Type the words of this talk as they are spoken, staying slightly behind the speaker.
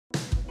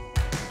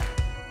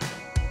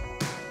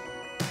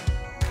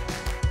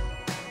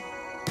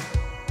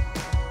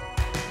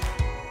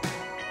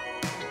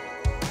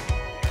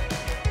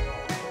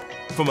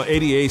From an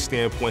ADA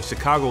standpoint,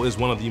 Chicago is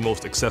one of the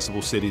most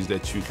accessible cities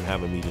that you can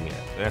have a meeting at.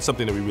 And that's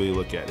something that we really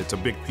look at. It's a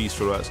big piece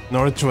for us. In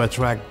order to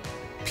attract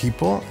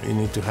people, you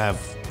need to have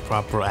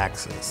proper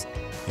access.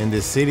 And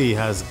the city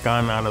has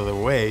gone out of the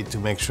way to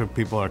make sure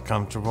people are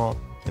comfortable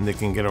and they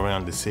can get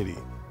around the city.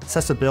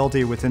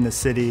 Accessibility within the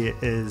city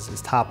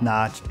is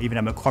top-notch. Even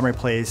at McCormick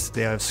Place,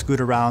 they have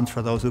scoot-arounds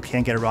for those who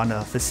can't get around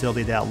a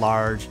facility that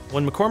large.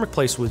 When McCormick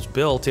Place was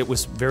built, it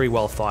was very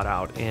well thought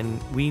out, and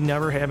we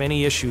never have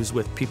any issues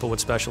with people with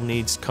special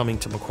needs coming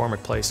to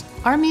McCormick Place.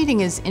 Our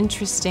meeting is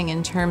interesting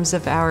in terms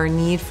of our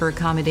need for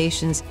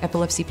accommodations.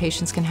 Epilepsy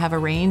patients can have a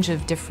range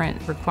of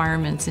different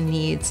requirements and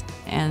needs,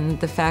 and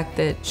the fact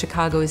that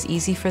Chicago is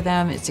easy for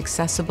them, it's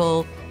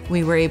accessible.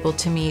 We were able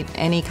to meet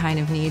any kind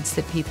of needs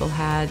that people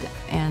had,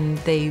 and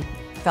they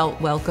felt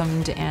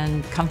welcomed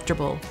and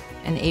comfortable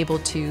and able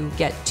to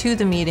get to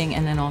the meeting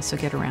and then also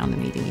get around the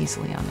meeting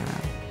easily on their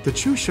own. The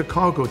Choose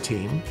Chicago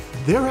team,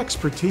 their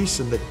expertise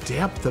and the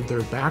depth of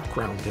their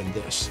background in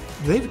this,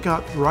 they've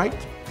got right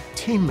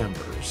team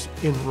members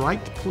in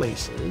right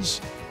places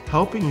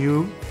helping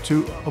you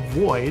to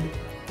avoid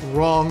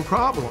wrong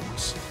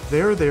problems.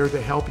 They're there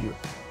to help you.